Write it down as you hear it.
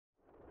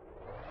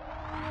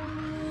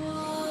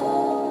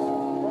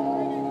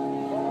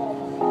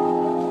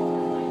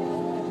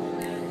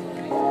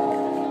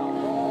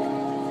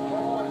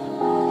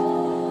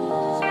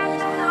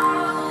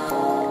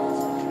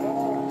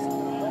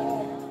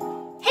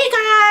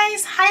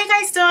you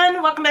guys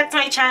doing? Welcome back to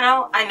my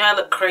channel. I know I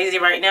look crazy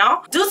right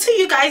now. Due to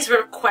you guys'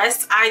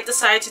 requests, I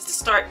decided to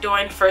start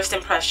doing first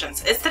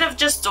impressions instead of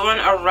just doing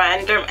a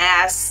random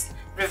ass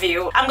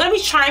review. I'm gonna be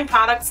trying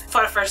products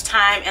for the first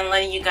time and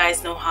letting you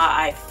guys know how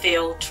I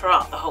feel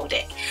throughout the whole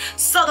day.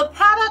 So the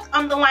product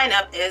on the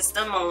lineup is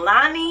the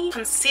Milani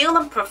Conceal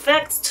and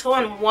Perfect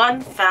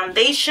 2-in-1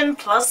 Foundation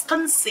plus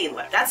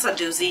Concealer. That's a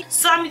doozy.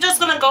 So I'm just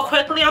gonna go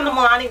quickly on the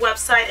Milani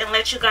website and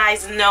let you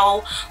guys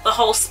know the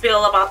whole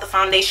spiel about the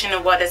foundation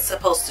and what it's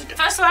supposed to do.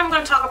 First of all, I'm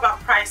gonna talk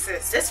about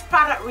prices. This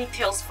product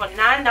retails for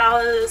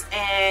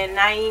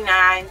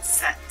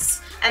 $9.99.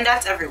 And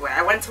that's everywhere.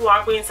 I went to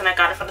Walgreens and I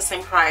got it for the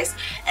same price,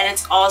 and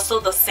it's also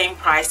the same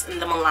price in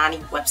the Milani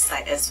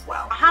website as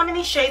well. How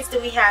many shades do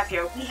we have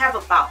here? We have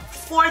about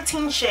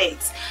 14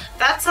 shades.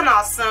 That's an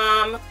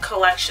awesome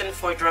collection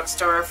for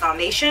drugstore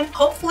foundation.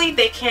 Hopefully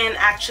they can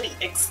actually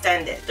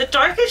extend it. The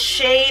darkest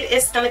shade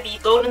is going to be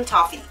Golden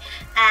Toffee,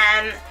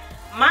 and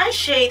my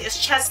shade is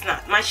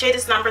Chestnut. My shade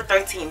is number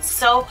 13.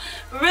 So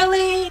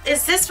really,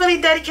 is this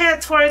really dedicated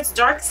towards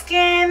dark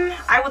skin?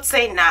 I would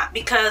say not,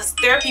 because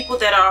there are people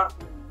that are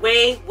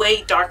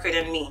way darker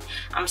than me.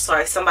 I'm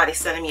sorry, somebody's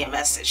sending me a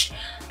message.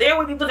 There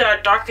were people that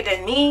are darker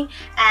than me,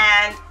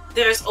 and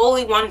there's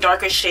only one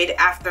darker shade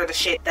after the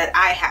shade that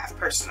I have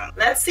personally.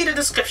 Let's see the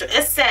description.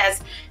 It says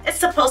it's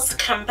supposed to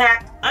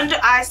combat under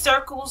eye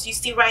circles, you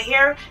see right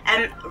here,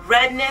 and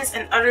redness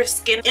and other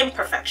skin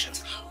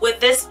imperfections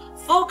with this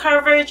full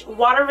coverage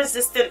water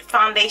resistant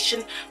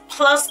foundation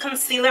plus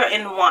concealer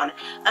in one.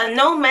 A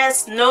no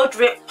mess, no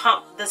drip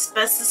pump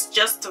dispenses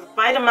just the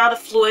right amount of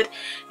fluid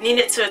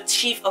needed to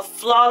achieve a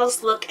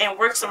flawless look and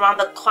works around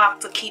the clock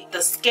to keep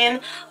the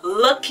skin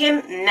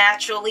looking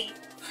naturally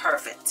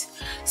perfect.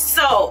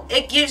 So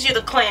it gives you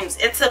the claims.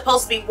 It's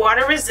supposed to be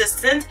water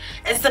resistant,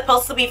 it's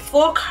supposed to be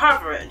full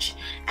coverage,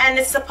 and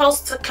it's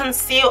supposed to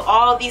conceal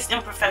all these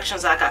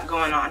imperfections I got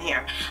going on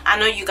here. I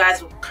know you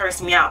guys will curse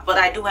me out, but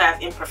I do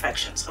have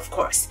imperfections, of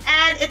course.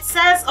 And it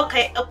says,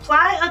 okay,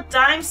 apply a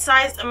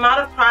dime-sized amount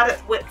of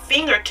product with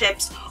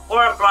fingertips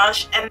or a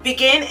brush and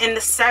begin in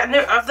the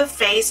center of the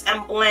face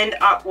and blend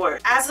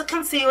outward. As a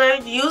concealer,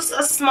 use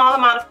a small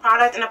amount of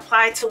product and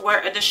apply to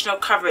where additional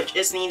coverage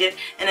is needed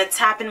in a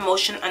tap-in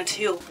motion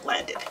until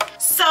blended.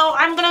 So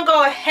I'm gonna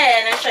go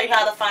ahead and show you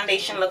how the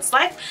foundation looks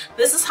like.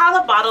 This is how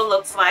the bottle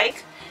looks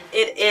like.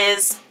 It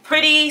is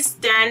pretty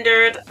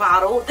standard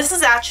bottle. This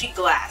is actually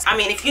glass. I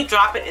mean, if you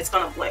drop it, it's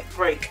gonna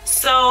break.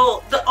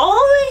 So the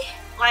only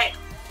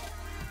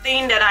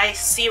thing that I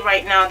see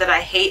right now that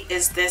I hate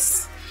is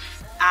this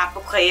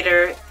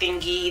applicator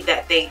thingy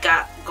that they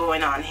got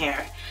going on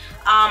here.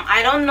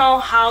 I don't know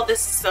how this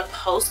is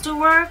supposed to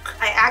work.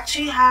 I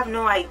actually have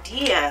no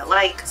idea.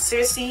 Like,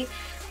 seriously,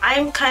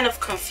 I'm kind of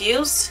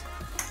confused.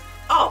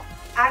 Oh,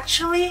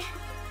 actually,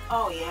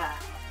 oh yeah,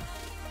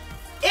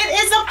 it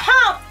is a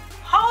pump.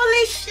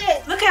 Holy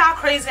shit, look at how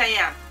crazy I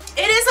am.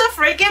 It is a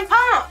freaking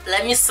pump.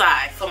 Let me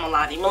sigh for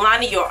Milani.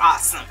 Milani, you're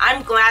awesome.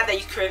 I'm glad that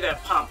you created a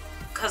pump,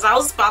 because I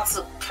was about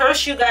to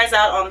curse you guys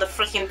out on the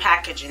freaking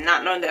packaging,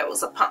 not knowing that it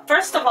was a pump.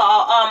 First of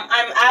all,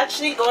 I'm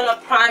actually going to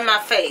prime my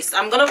face.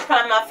 I'm going to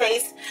prime my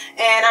face,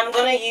 and I'm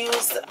going to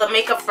use the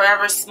Makeup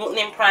Forever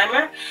Smoothing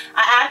Primer.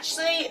 I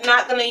actually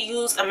not going to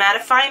use a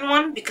mattifying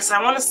one because I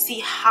want to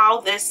see how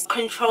this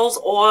controls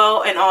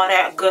oil and all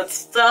that good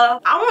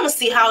stuff. I want to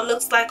see how it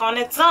looks like on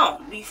its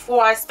own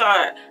before I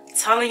start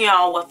telling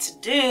y'all what to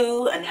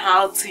do and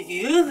how to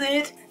use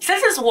it.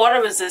 Since it's water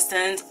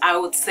resistant, I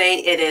would say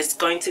it is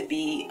going to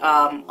be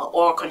an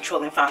oil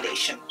controlling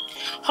foundation.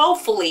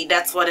 Hopefully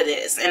that's what it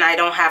is, and I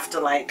don't have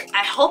to I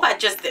hope I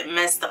just didn't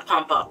mess the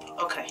pump up.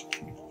 Okay,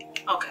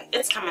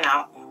 it's coming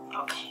out.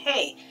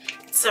 Okay,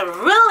 it's a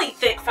really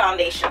thick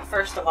foundation.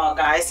 First of all,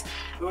 guys,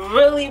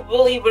 really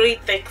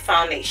thick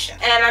foundation.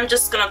 And I'm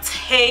just gonna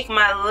take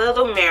my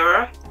little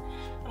mirror.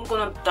 I'm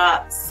gonna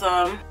dot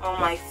some on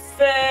my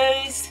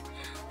face.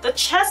 The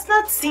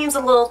chestnut seems a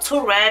little too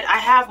red. I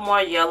have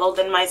more yellow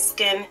than my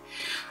skin.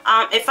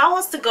 If I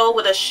was to go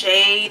with a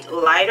shade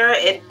lighter,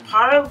 it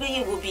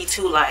probably would be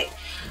too light.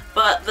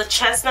 But the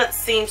chestnut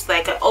seems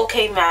like an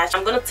okay match.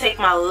 I'm going to take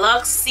my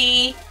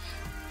Luxie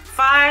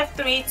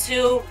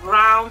 532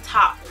 Round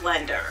Top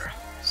Blender.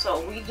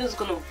 So we just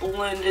going to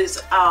blend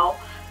this out.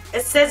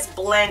 It says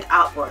blend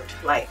outward,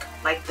 like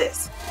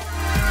this.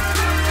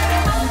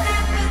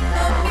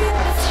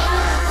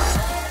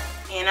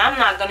 And I'm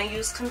not going to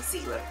use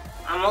concealer.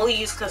 I'm only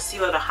use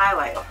concealer to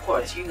highlight. Of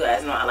course, you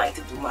guys know I like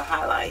to do my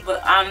highlight,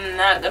 but I'm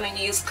not gonna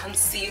use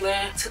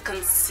concealer to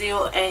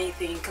conceal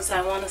anything because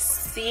I want to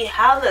see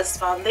how this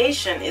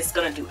foundation is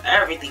gonna do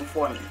everything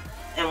for me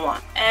in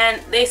one.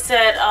 And they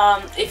said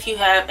if you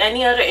have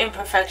any other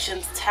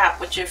imperfections, tap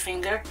with your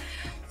finger.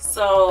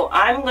 So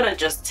I'm gonna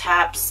just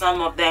tap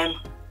some of them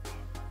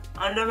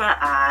under my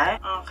eye,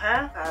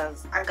 okay?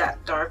 Because I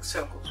got dark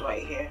circles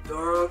right here.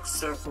 Dark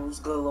circles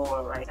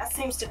galore, right? That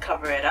seems to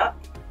cover it up.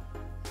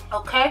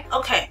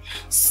 Okay,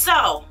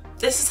 so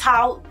this is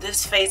how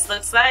this face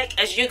looks like.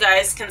 As you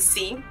guys can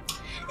see,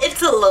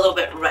 it's a little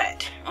bit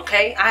red,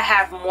 okay? I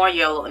have more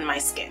yellow in my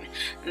skin.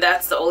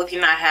 That's the only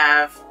thing I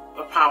have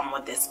a problem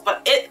with this,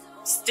 but it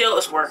still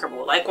is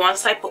workable. Like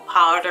once I put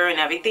powder and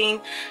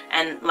everything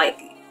and like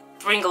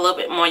bring a little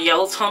bit more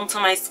yellow tone to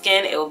my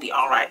skin, it will be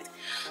all right.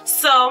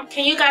 So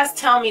can you guys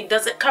tell me,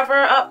 does it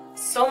cover up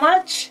so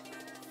much?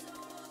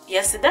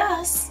 Yes, it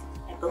does.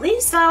 I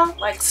believe so.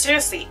 Like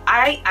seriously,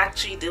 I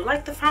actually do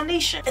like the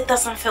foundation. It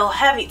doesn't feel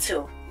heavy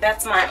too.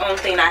 That's my own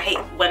thing. I hate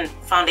when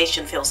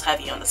foundation feels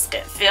heavy on the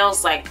skin. It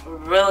feels like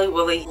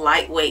really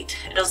lightweight.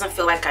 It doesn't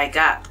feel like I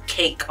got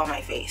cake on my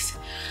face.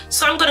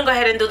 So I'm gonna go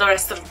ahead and do the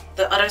rest of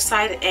the other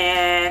side,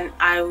 and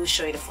I will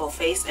show you the full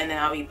face, and then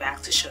I'll be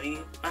back to show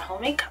you my whole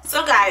makeup.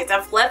 So guys,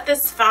 I've let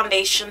this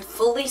foundation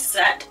fully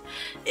set.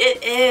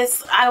 It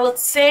is, I would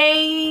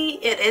say,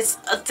 it is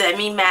a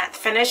demi-matte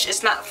finish.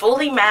 It's not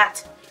fully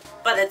matte,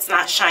 but it's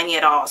not shiny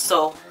at all.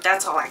 So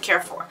that's all I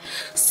care for.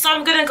 So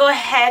I'm gonna go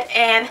ahead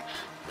and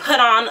put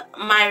on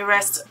my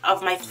rest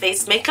of my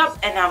face makeup,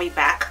 and I'll be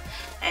back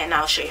and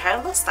I'll show you how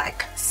it looks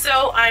like.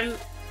 So I'm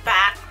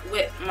back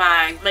with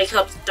my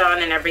makeup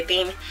done and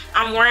everything.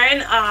 I'm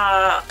wearing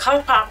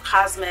ColourPop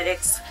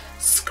Cosmetics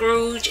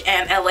Scrooge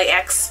and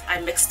LAX.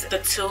 I mixed the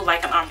two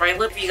like an ombre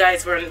lip. If you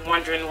guys were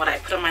wondering what I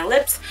put on my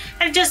lips,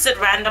 I just did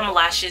random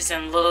lashes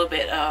and a little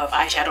bit of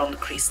eyeshadow on the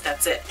crease.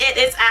 That's it. It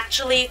is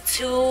actually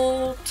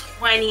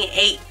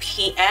 2:28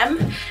 p.m.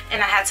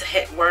 and I had to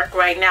hit work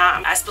right now.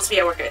 I'm supposed to be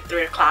at work at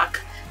 3 o'clock.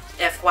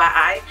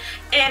 FYI,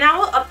 and I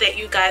will update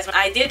you guys.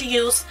 I did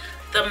use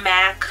the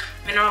MAC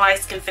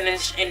Mineralized Skin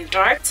Finish in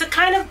Dark to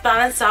kind of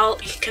balance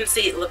out. You can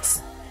see it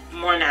looks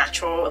more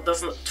natural. It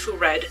doesn't look too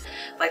red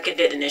like it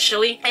did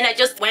initially. And I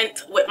just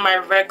went with my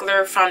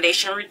regular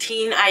foundation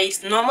routine. I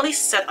normally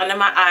set under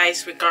my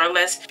eyes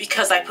regardless,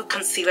 because I put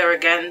concealer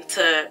again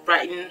to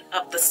brighten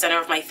up the center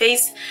of my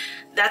face.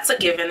 That's a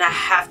given. I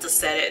have to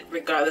set it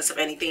regardless of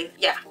anything.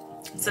 Yeah.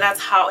 So that's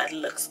how it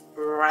looks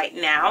right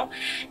now,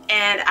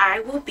 and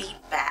I will be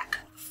back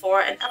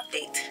for an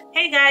update.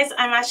 Hey guys,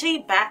 I'm actually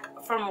back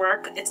from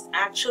work. It's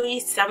actually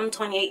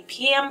 7:28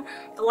 p.m.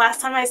 The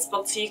last time I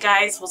spoke to you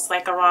guys was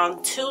like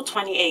around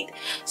 2:28,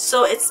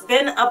 so it's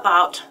been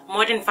about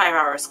more than 5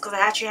 hours, because I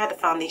actually had the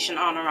foundation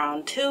on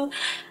around 2.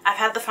 I've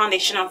had the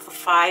foundation on for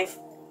 5+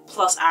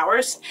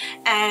 hours,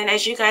 and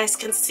as you guys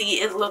can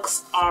see, it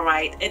looks all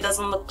right. It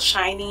doesn't look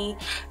shiny.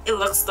 It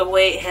looks the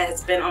way it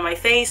has been on my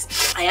face.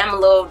 I am a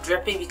little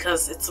drippy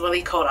because it's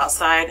really cold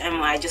outside, and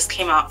I just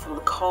came out from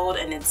the cold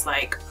and it's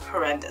like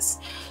horrendous.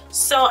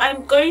 So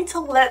I'm going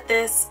to let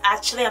this,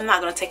 actually I'm not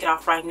going to take it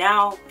off right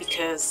now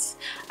because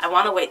I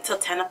want to wait till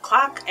 10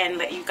 o'clock and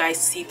let you guys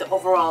see the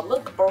overall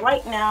look. But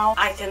right now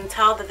I can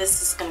tell that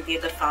this is going to be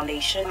a good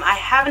foundation. I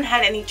haven't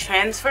had any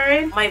transfer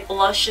in. My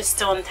blush is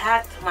still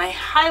intact. My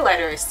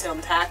highlighter is still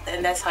intact,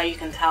 and that's how you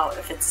can tell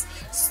if it's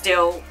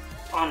still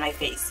on my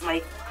face.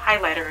 My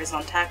highlighter is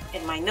intact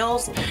in my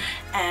nose,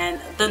 and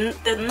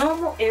the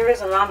normal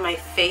areas around my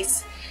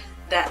face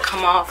that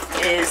come off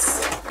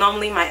is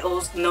normally my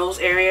nose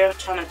area. I'm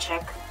trying to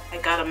check. I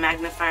got a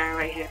magnifier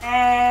right here,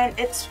 and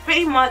it's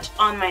pretty much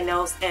on my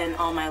nose and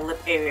on my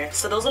lip area.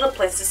 So those are the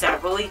places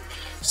that really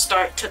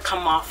start to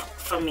come off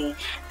for me,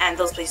 and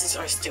those places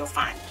are still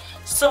fine.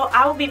 So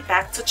I will be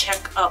back to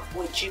check up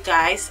with you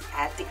guys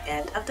at the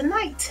end of the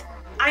night.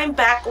 I'm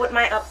back with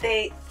my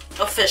update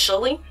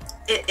officially.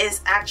 It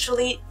is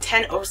actually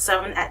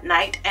 10:07 at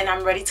night, and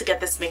I'm ready to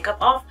get this makeup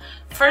off.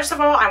 First of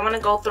all, I want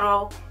to go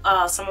through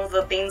some of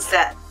the things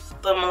that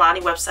the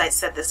Milani website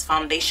said this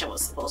foundation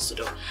was supposed to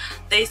do.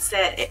 They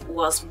said it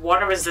was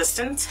water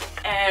resistant,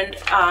 and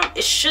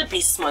it should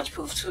be smudge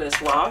proof too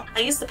as well. I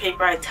used the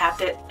paper, I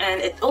tapped it,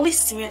 and it only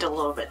smeared a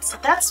little bit, so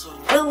that's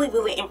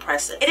really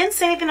impressive. It didn't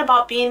say anything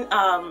about being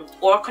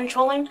oil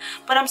controlling,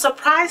 but I'm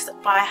surprised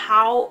by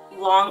how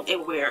long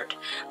it weared.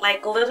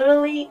 Like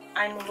literally,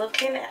 I'm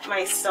looking at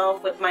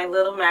myself with my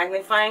little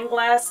magnifying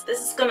glass. This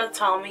is gonna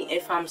tell me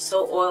if I'm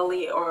so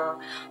oily, or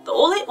the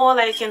only oil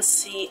I can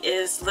see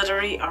is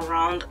literally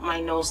around my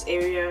nose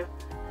area.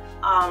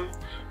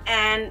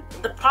 And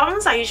the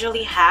problems I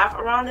usually have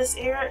around this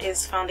area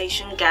is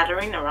foundation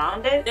gathering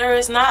around it. There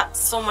is not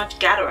so much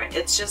gathering,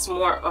 it's just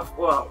more of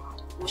oil,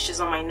 which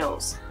is on my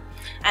nose.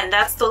 And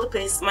that's the only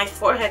place. My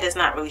forehead is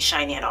not really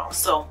shiny at all.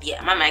 So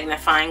yeah, my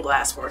magnifying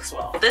glass works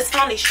well. This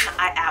foundation,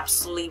 I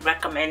absolutely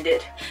recommend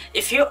it.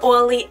 If you're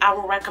oily, I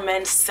would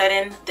recommend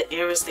setting the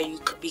areas that you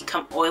could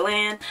become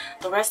oily in.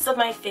 The rest of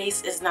my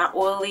face is not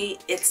oily.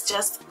 It's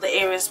just the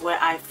areas where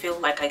I feel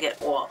like I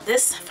get oil.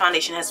 This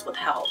foundation has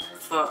withheld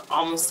for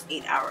almost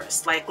 8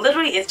 hours. Like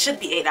literally, it should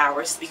be 8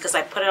 hours because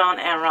I put it on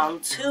at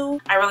around 2.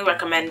 I really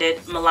recommend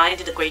it. Milani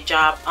did a great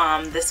job.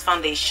 This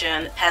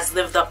foundation has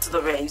lived up to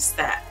the raves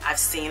that I've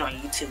seen on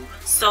YouTube.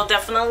 So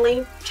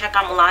definitely check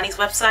out Milani's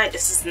website.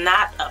 This is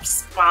not a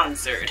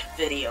sponsored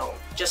video,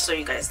 just so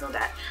you guys know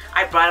that.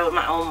 I brought it with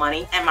my own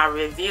money, and my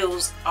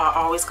reviews are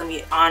always going to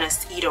be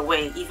honest either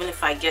way, even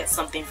if I get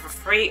something for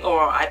free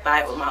or I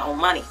buy it with my own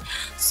money.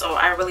 So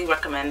I really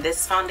recommend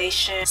this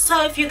foundation.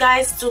 So if you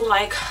guys do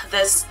like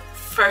this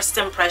first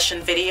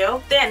impression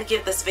video, then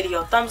give this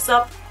video a thumbs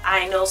up.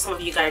 I know some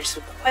of you guys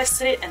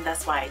requested it, and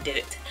that's why I did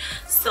it.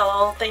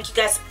 So thank you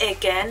guys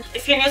again.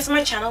 If you're new to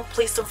my channel,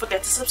 please don't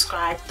forget to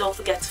subscribe. Don't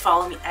forget to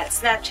follow me at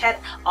Snapchat,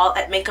 all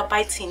at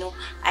Makeupbytinu.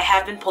 I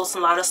have been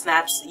posting a lot of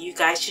snaps. You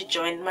guys should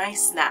join my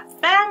snap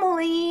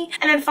family.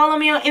 And then follow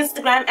me on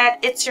Instagram at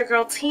It's Your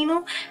Girl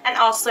Tinu, and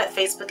also at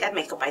Facebook at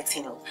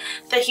Makeupbytinu.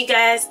 Thank you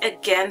guys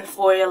again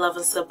for your love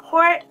and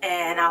support,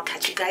 and I'll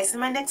catch you guys in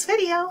my next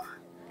video.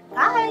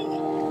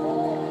 Bye!